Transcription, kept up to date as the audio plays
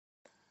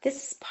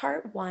This is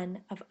part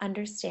one of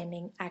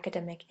Understanding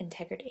Academic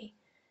Integrity.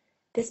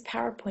 This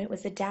PowerPoint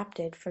was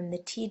adapted from the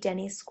T.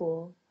 Denny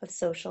School of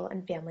Social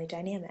and Family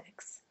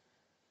Dynamics.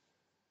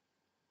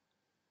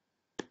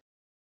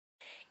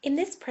 In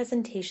this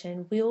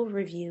presentation, we will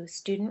review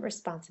student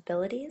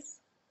responsibilities,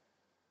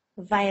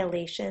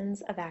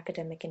 violations of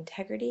academic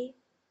integrity,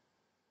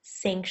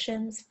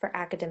 sanctions for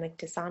academic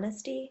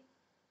dishonesty,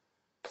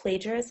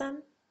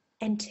 plagiarism,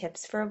 and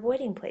tips for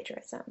avoiding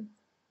plagiarism.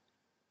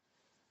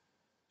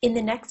 In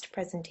the next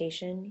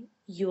presentation,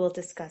 you will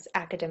discuss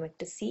academic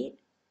deceit,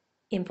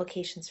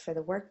 implications for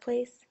the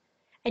workplace,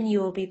 and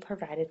you will be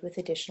provided with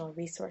additional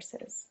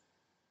resources.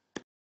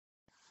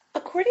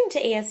 According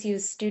to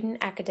ASU's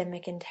Student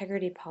Academic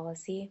Integrity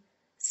Policy,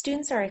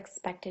 students are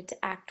expected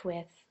to act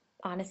with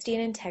honesty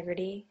and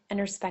integrity and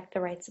respect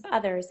the rights of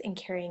others in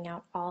carrying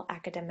out all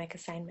academic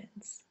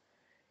assignments.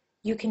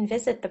 You can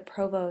visit the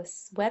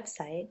Provost's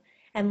website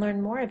and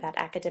learn more about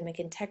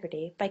academic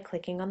integrity by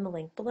clicking on the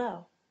link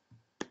below.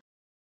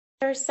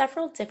 There are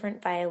several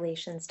different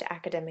violations to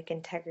academic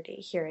integrity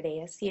here at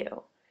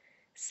ASU.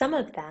 Some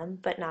of them,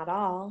 but not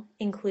all,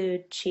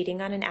 include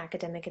cheating on an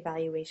academic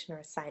evaluation or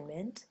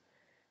assignment,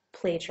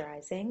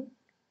 plagiarizing,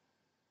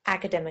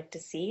 academic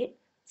deceit,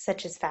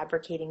 such as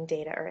fabricating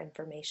data or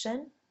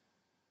information,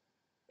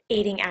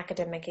 aiding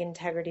academic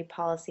integrity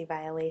policy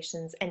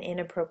violations and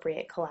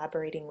inappropriate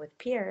collaborating with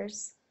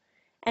peers,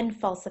 and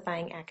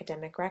falsifying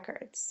academic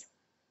records.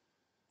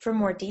 For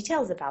more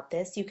details about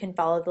this, you can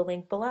follow the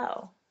link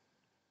below.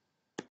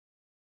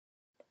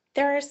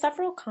 There are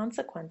several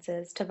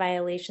consequences to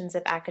violations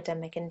of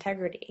academic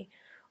integrity,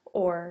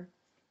 or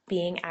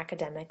being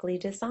academically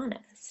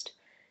dishonest.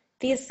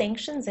 These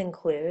sanctions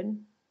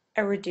include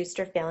a reduced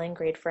or failing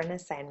grade for an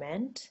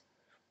assignment,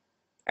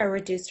 a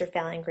reduced or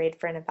failing grade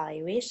for an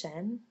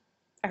evaluation,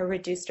 a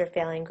reduced or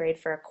failing grade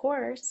for a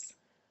course.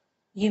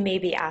 You may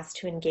be asked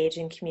to engage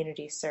in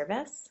community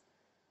service.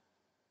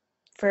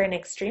 For an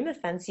extreme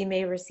offense, you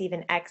may receive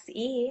an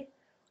XE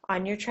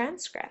on your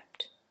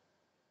transcript.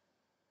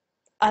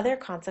 Other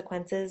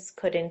consequences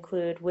could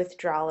include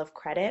withdrawal of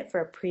credit for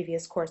a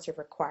previous course or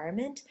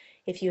requirement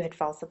if you had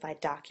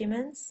falsified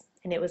documents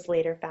and it was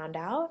later found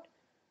out,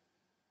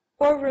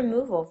 or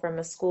removal from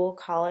a school,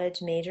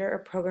 college, major, or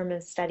program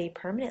of study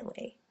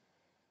permanently.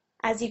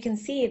 As you can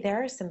see,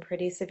 there are some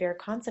pretty severe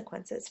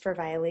consequences for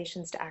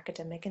violations to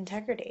academic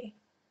integrity.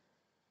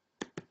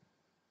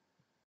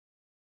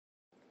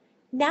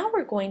 Now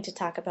we're going to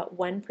talk about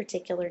one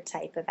particular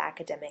type of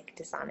academic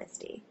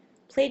dishonesty,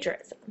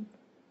 plagiarism.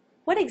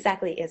 What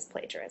exactly is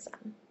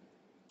plagiarism?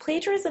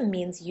 Plagiarism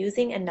means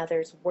using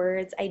another's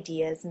words,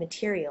 ideas,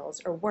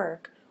 materials, or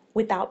work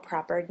without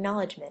proper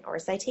acknowledgement or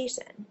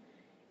citation.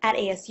 At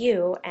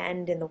ASU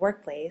and in the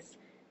workplace,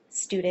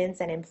 students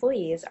and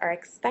employees are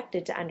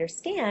expected to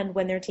understand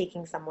when they're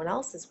taking someone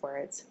else's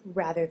words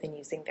rather than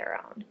using their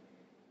own.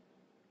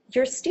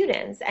 You're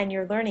students and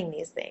you're learning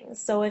these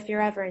things, so if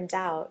you're ever in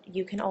doubt,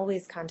 you can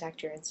always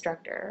contact your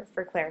instructor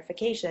for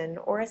clarification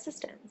or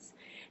assistance.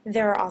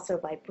 There are also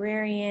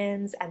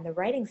librarians and the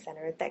Writing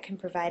Center that can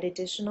provide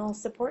additional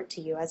support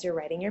to you as you're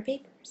writing your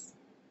papers.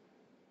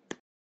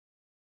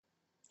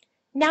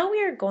 Now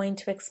we are going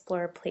to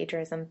explore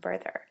plagiarism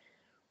further.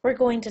 We're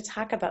going to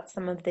talk about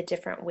some of the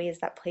different ways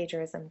that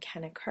plagiarism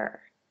can occur.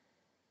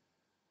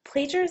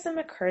 Plagiarism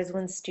occurs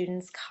when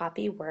students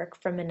copy work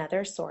from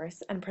another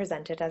source and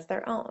present it as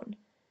their own.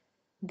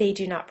 They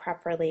do not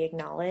properly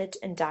acknowledge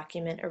and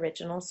document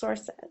original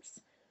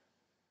sources.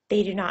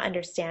 They do not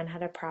understand how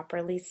to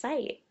properly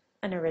cite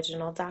an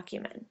original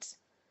document.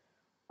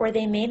 Or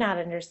they may not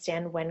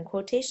understand when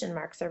quotation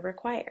marks are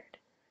required.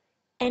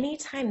 Any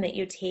time that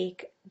you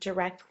take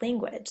direct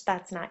language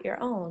that's not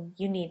your own,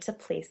 you need to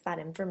place that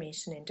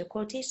information into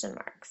quotation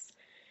marks.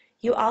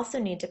 You also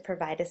need to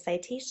provide a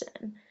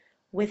citation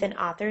with an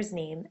author's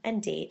name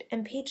and date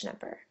and page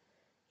number.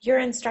 Your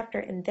instructor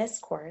in this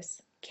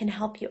course can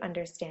help you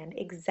understand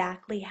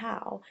exactly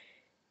how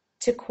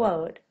to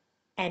quote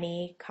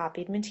any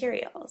copied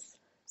materials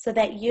so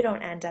that you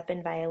don't end up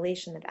in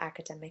violation of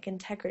academic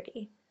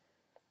integrity.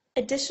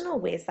 Additional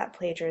ways that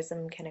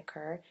plagiarism can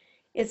occur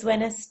is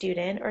when a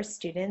student or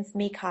students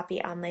may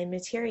copy online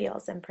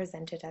materials and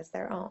present it as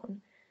their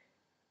own.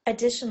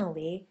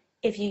 Additionally,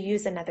 if you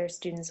use another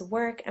student's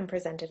work and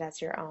present it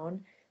as your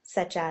own,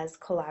 such as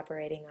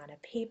collaborating on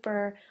a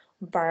paper,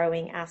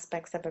 borrowing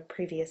aspects of a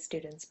previous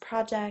student's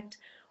project,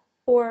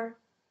 or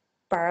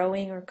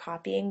borrowing or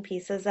copying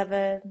pieces of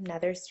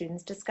another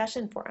student's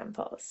discussion forum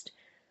post.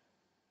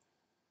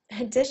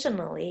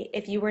 Additionally,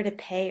 if you were to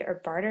pay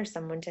or barter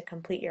someone to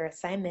complete your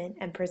assignment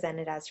and present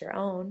it as your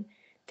own,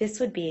 this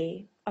would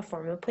be a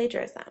form of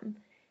plagiarism.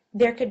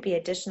 There could be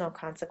additional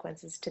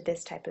consequences to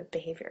this type of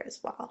behavior as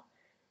well.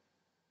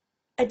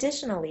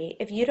 Additionally,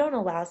 if you don't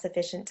allow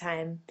sufficient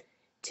time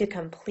to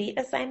complete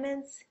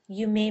assignments,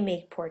 you may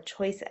make poor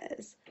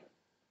choices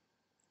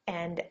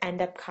and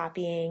end up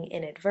copying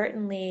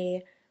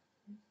inadvertently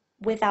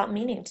without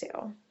meaning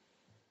to.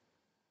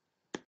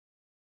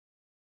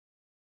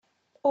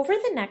 Over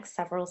the next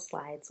several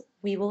slides,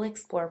 we will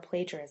explore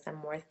plagiarism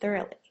more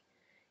thoroughly.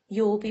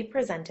 You will be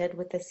presented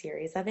with a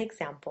series of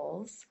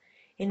examples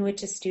in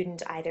which a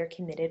student either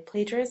committed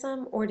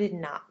plagiarism or did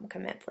not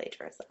commit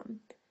plagiarism.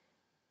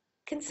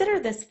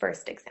 Consider this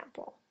first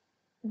example.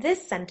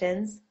 This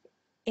sentence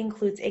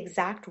includes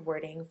exact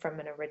wording from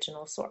an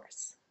original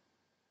source.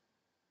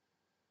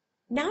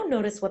 Now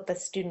notice what the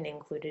student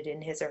included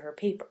in his or her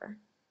paper.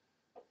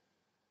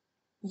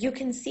 You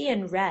can see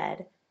in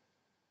red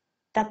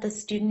that the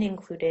student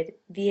included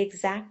the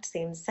exact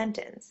same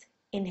sentence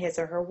in his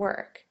or her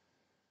work.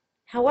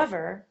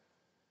 However,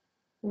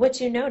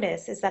 what you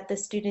notice is that the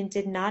student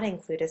did not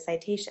include a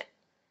citation.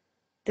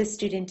 The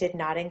student did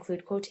not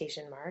include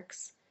quotation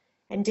marks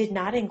and did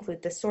not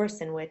include the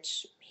source in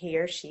which he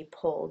or she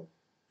pulled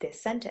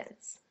this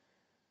sentence.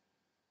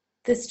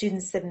 The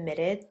student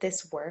submitted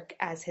this work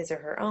as his or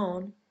her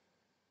own,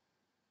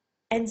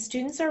 and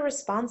students are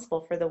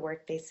responsible for the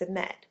work they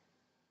submit.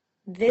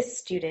 This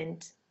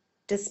student,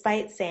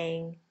 despite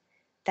saying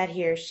that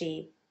he or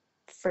she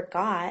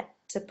forgot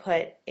to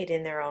put it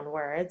in their own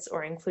words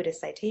or include a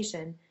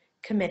citation,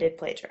 committed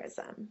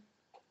plagiarism.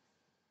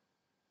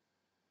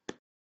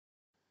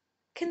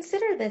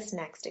 Consider this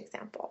next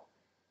example.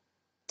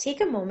 Take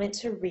a moment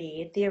to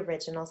read the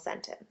original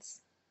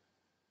sentence.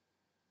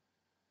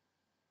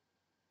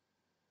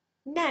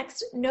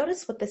 Next,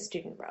 notice what the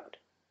student wrote.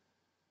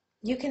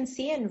 You can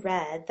see in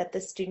red that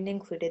the student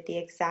included the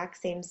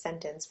exact same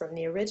sentence from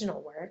the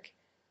original work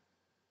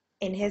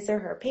in his or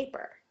her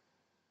paper.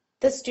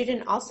 The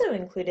student also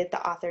included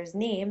the author's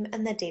name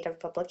and the date of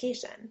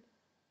publication.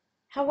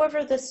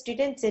 However, the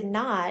student did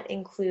not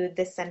include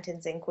this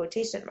sentence in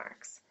quotation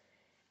marks,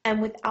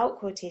 and without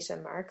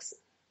quotation marks,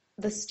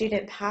 the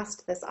student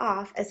passed this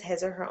off as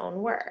his or her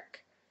own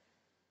work.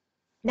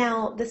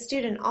 Now, the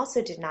student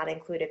also did not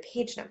include a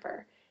page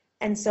number,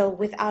 and so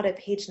without a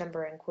page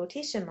number and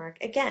quotation mark,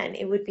 again,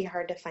 it would be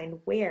hard to find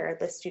where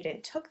the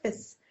student took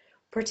this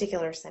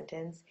particular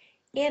sentence,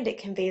 and it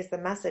conveys the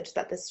message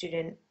that the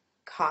student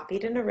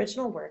copied an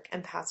original work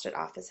and passed it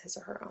off as his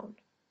or her own.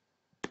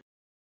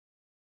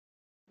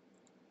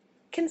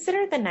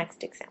 Consider the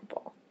next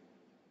example.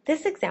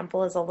 This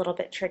example is a little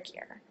bit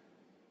trickier.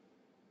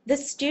 The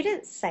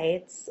student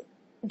cites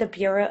the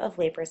Bureau of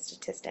Labor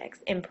Statistics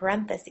in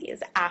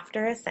parentheses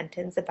after a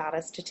sentence about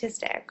a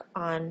statistic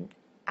on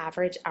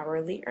average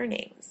hourly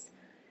earnings.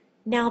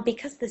 Now,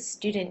 because the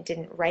student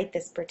didn't write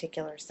this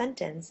particular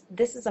sentence,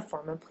 this is a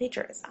form of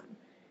plagiarism.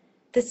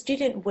 The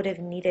student would have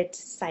needed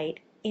to cite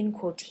in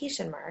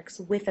quotation marks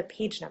with a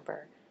page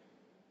number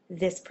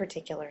this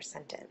particular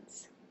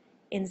sentence.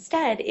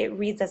 Instead, it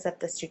reads as if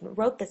the student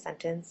wrote the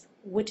sentence,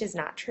 which is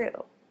not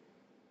true.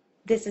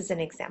 This is an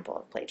example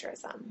of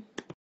plagiarism.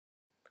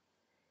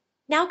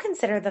 Now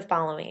consider the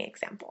following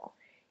example.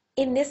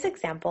 In this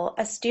example,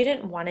 a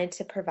student wanted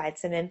to provide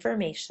some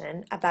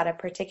information about a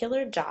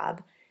particular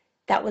job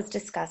that was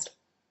discussed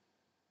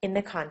in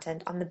the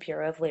content on the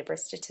Bureau of Labor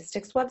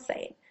Statistics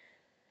website.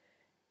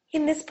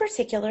 In this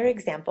particular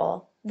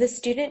example, the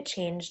student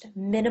changed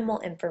minimal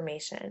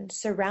information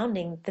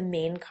surrounding the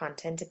main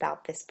content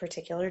about this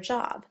particular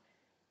job.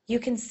 You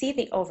can see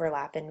the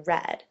overlap in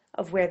red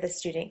of where the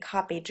student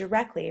copied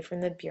directly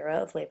from the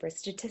Bureau of Labor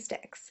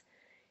Statistics.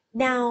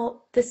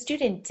 Now, the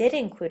student did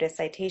include a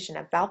citation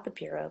about the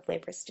Bureau of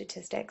Labor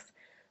Statistics,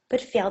 but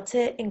failed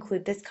to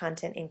include this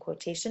content in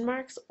quotation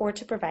marks or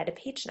to provide a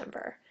page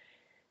number.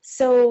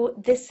 So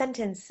this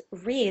sentence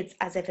reads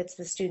as if it's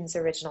the student's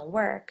original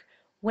work,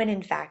 when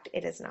in fact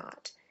it is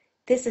not.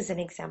 This is an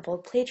example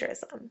of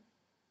plagiarism.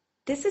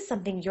 This is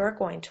something you're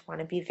going to want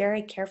to be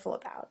very careful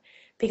about,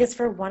 because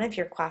for one of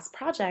your class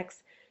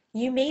projects,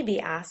 you may be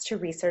asked to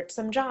research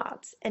some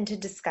jobs and to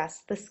discuss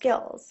the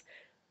skills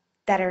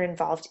that are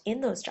involved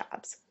in those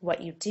jobs,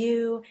 what you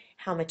do,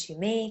 how much you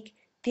make.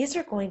 These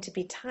are going to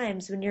be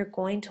times when you're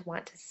going to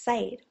want to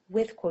cite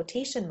with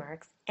quotation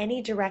marks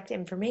any direct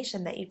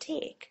information that you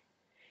take.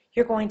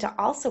 You're going to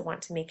also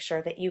want to make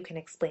sure that you can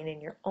explain in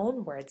your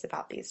own words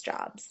about these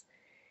jobs.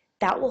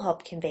 That will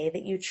help convey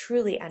that you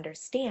truly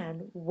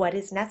understand what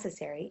is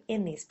necessary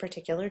in these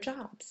particular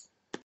jobs.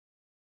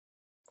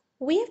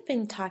 We have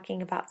been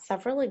talking about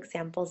several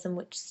examples in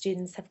which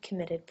students have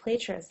committed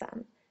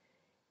plagiarism.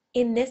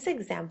 In this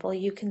example,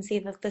 you can see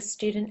that the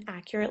student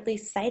accurately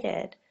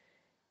cited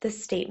the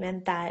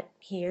statement that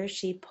he or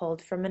she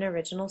pulled from an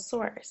original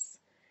source.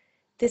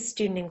 This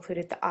student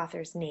included the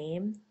author's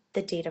name,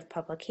 the date of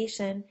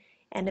publication,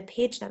 and a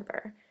page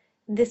number.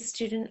 This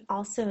student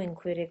also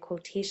included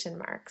quotation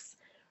marks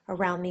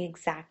around the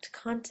exact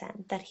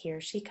content that he or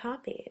she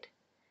copied.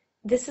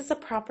 This is a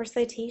proper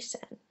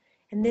citation,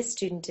 and this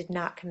student did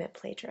not commit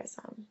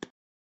plagiarism.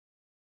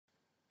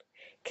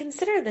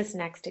 Consider this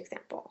next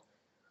example.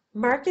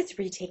 Mark is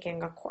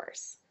retaking a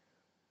course.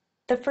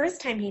 The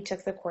first time he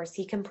took the course,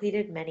 he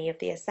completed many of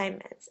the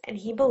assignments, and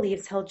he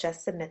believes he'll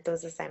just submit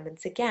those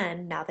assignments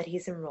again now that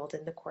he's enrolled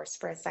in the course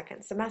for a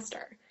second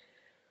semester.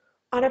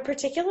 On a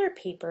particular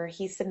paper,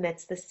 he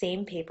submits the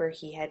same paper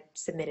he had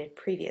submitted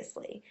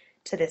previously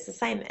to this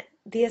assignment.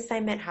 The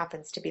assignment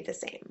happens to be the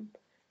same.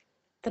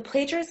 The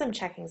plagiarism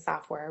checking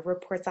software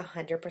reports a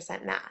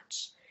 100%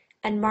 match,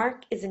 and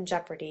Mark is in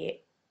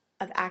jeopardy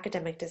of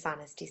academic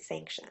dishonesty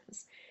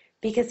sanctions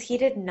because he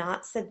did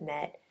not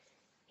submit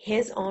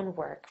his own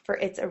work for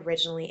its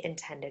originally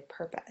intended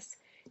purpose.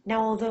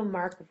 Now, although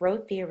Mark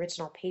wrote the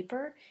original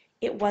paper,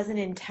 it wasn't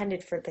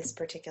intended for this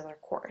particular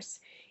course.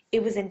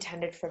 It was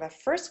intended for the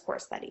first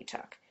course that he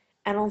took.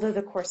 And although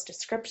the course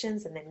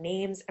descriptions and the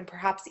names and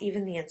perhaps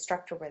even the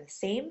instructor were the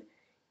same,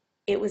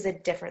 it was a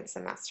different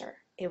semester.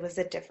 It was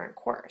a different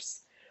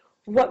course.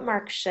 What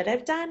Mark should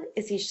have done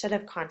is he should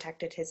have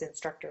contacted his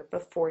instructor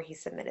before he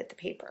submitted the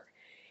paper.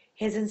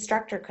 His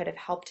instructor could have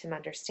helped him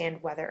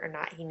understand whether or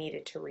not he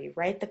needed to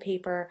rewrite the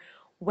paper,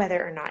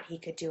 whether or not he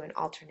could do an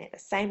alternate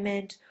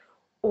assignment,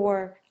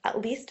 or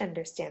at least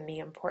understand the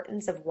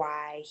importance of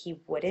why he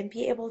wouldn't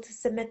be able to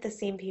submit the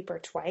same paper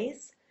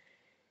twice.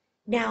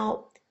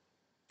 Now,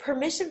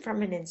 permission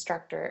from an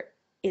instructor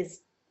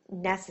is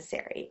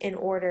necessary in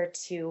order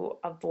to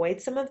avoid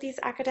some of these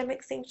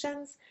academic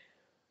sanctions.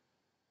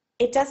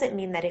 It doesn't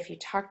mean that if you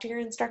talk to your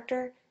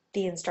instructor,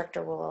 the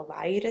instructor will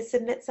allow you to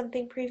submit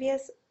something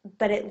previous,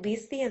 but at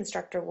least the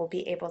instructor will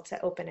be able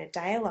to open a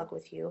dialogue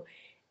with you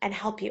and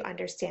help you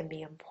understand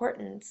the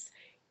importance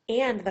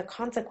and the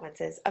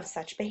consequences of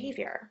such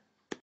behavior.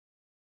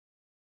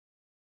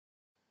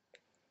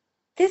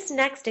 This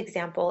next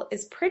example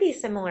is pretty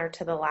similar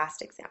to the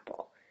last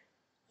example.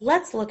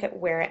 Let's look at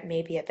where it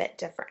may be a bit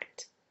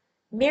different.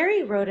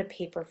 Mary wrote a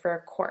paper for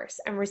a course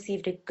and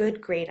received a good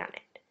grade on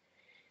it.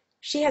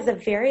 She has a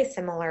very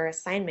similar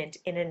assignment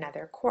in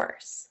another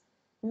course.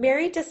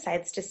 Mary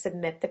decides to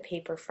submit the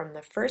paper from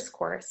the first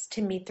course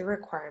to meet the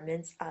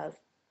requirements of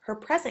her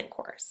present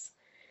course.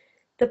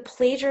 The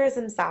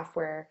plagiarism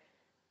software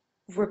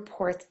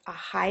reports a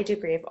high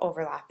degree of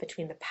overlap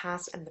between the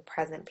past and the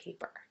present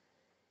paper.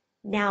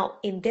 Now,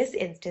 in this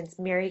instance,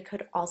 Mary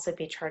could also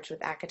be charged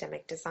with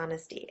academic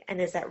dishonesty and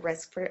is at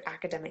risk for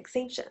academic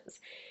sanctions.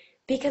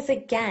 Because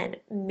again,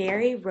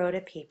 Mary wrote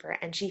a paper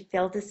and she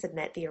failed to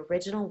submit the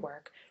original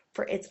work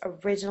for its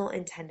original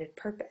intended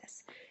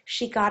purpose.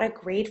 She got a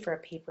grade for a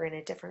paper in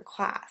a different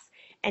class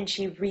and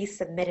she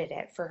resubmitted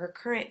it for her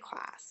current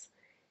class.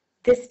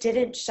 This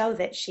didn't show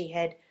that she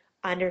had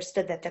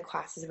understood that the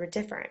classes were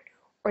different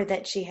or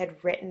that she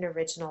had written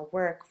original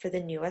work for the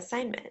new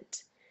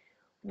assignment.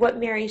 What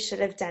Mary should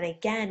have done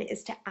again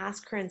is to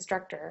ask her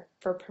instructor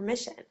for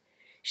permission.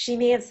 She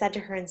may have said to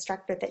her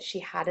instructor that she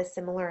had a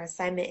similar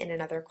assignment in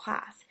another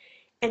class,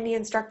 and the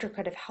instructor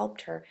could have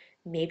helped her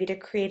maybe to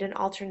create an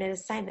alternate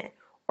assignment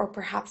or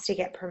perhaps to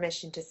get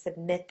permission to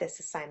submit this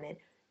assignment,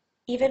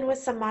 even with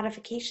some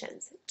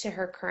modifications, to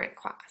her current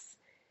class.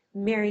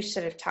 Mary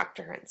should have talked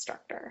to her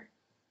instructor.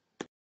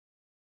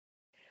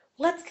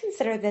 Let's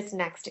consider this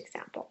next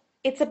example.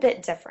 It's a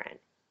bit different.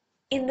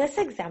 In this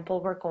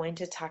example, we're going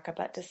to talk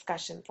about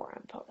discussion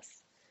forum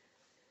posts.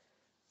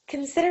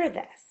 Consider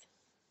this.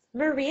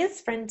 Maria's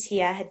friend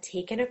Tia had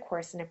taken a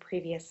course in a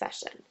previous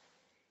session.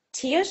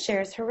 Tia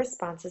shares her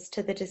responses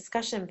to the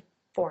discussion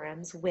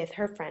forums with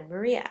her friend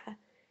Maria.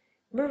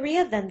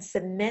 Maria then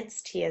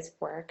submits Tia's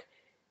work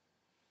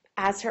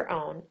as her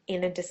own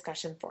in a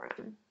discussion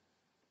forum.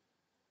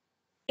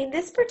 In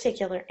this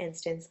particular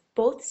instance,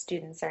 both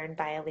students are in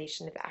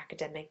violation of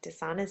academic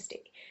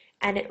dishonesty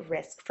and at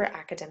risk for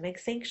academic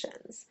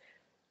sanctions.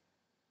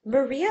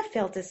 Maria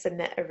failed to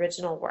submit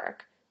original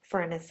work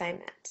for an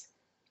assignment.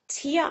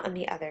 Tia, on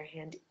the other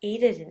hand,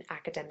 aided an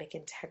academic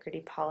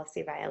integrity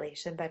policy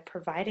violation by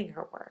providing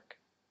her work.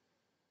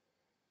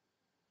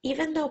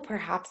 Even though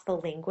perhaps the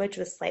language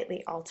was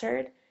slightly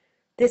altered,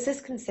 this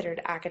is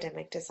considered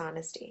academic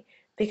dishonesty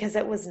because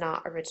it was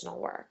not original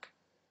work.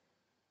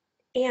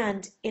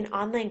 And in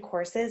online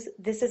courses,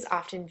 this is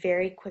often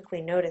very quickly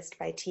noticed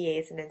by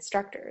TAs and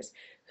instructors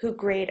who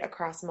grade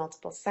across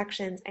multiple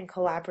sections and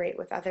collaborate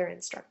with other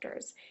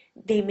instructors.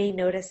 They may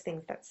notice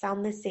things that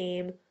sound the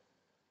same.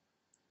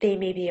 They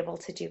may be able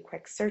to do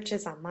quick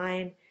searches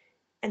online.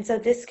 And so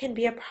this can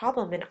be a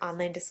problem in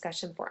online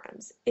discussion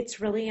forums. It's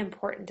really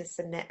important to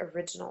submit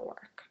original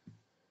work.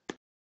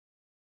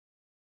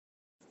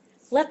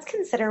 Let's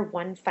consider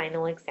one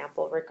final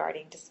example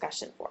regarding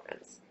discussion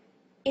forums.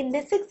 In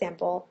this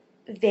example,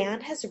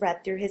 Van has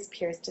read through his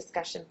peers'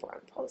 discussion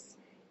forum posts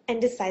and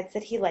decides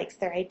that he likes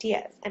their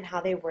ideas and how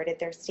they worded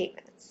their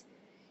statements.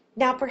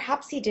 Now,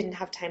 perhaps he didn't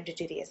have time to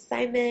do the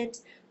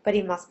assignment, but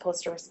he must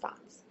post a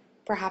response.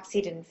 Perhaps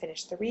he didn't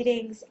finish the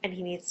readings and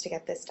he needs to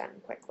get this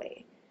done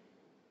quickly.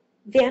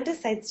 Van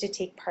decides to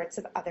take parts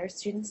of other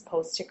students'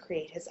 posts to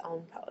create his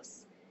own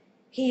posts.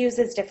 He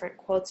uses different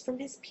quotes from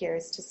his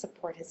peers to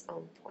support his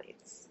own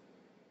points.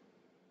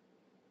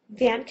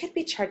 Van could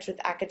be charged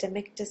with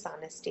academic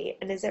dishonesty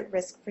and is at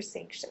risk for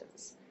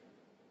sanctions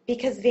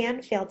because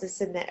Van failed to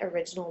submit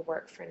original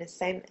work for an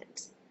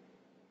assignment.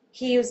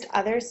 He used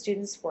other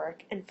students'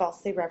 work and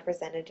falsely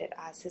represented it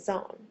as his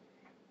own.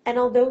 And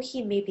although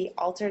he maybe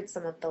altered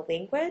some of the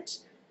language,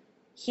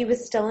 he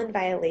was still in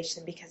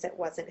violation because it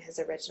wasn't his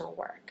original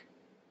work.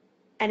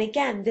 And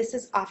again, this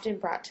is often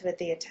brought to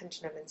the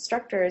attention of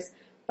instructors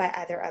by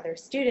either other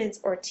students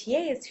or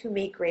TAs who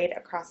may grade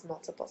across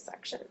multiple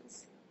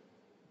sections.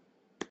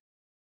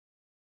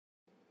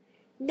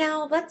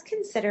 Now let's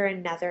consider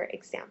another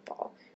example